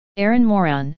Erin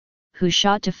Moran, who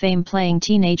shot to fame playing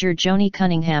teenager Joanie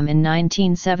Cunningham in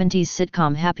 1970s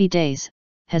sitcom Happy Days,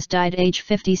 has died age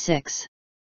 56.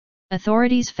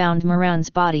 Authorities found Moran's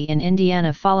body in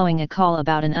Indiana following a call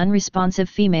about an unresponsive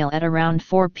female at around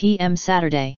 4 p.m.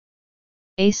 Saturday.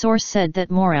 A source said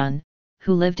that Moran,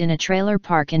 who lived in a trailer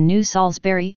park in New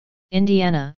Salisbury,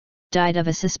 Indiana, died of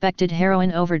a suspected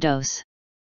heroin overdose.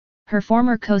 Her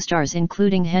former co-stars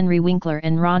including Henry Winkler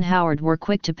and Ron Howard were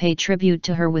quick to pay tribute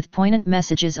to her with poignant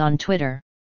messages on Twitter.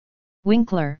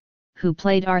 Winkler, who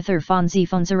played Arthur Fonzie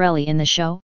Fonzarelli in the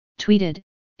show, tweeted,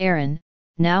 "Erin,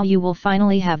 now you will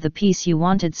finally have the peace you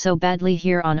wanted so badly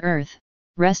here on Earth,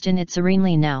 rest in it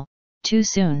serenely now, too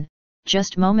soon,"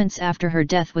 just moments after her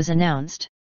death was announced.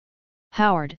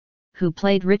 Howard, who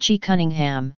played Richie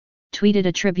Cunningham, tweeted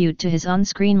a tribute to his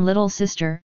on-screen little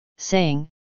sister, saying,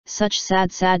 "Such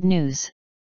sad news.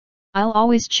 I'll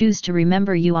always choose to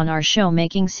remember you on our show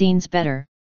making scenes better,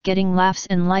 getting laughs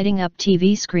and lighting up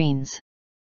TV screens."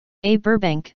 A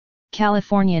Burbank,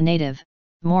 California native,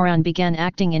 Moran began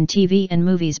acting in TV and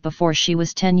movies before she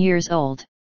was 10 years old.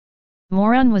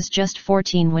 Moran was just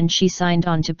 14 when she signed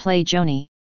on to play Joanie,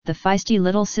 the feisty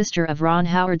little sister of Ron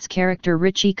Howard's character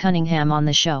Richie Cunningham on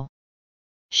the show.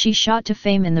 She shot to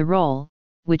fame in the role,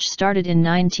 which started in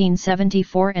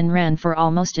 1974 and ran for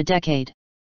almost a decade.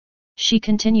 She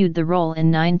continued the role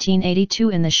in 1982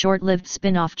 in the short-lived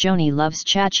spin-off Joanie Loves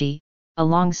Chachi,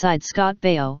 alongside Scott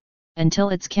Baio, until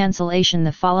its cancellation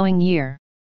the following year.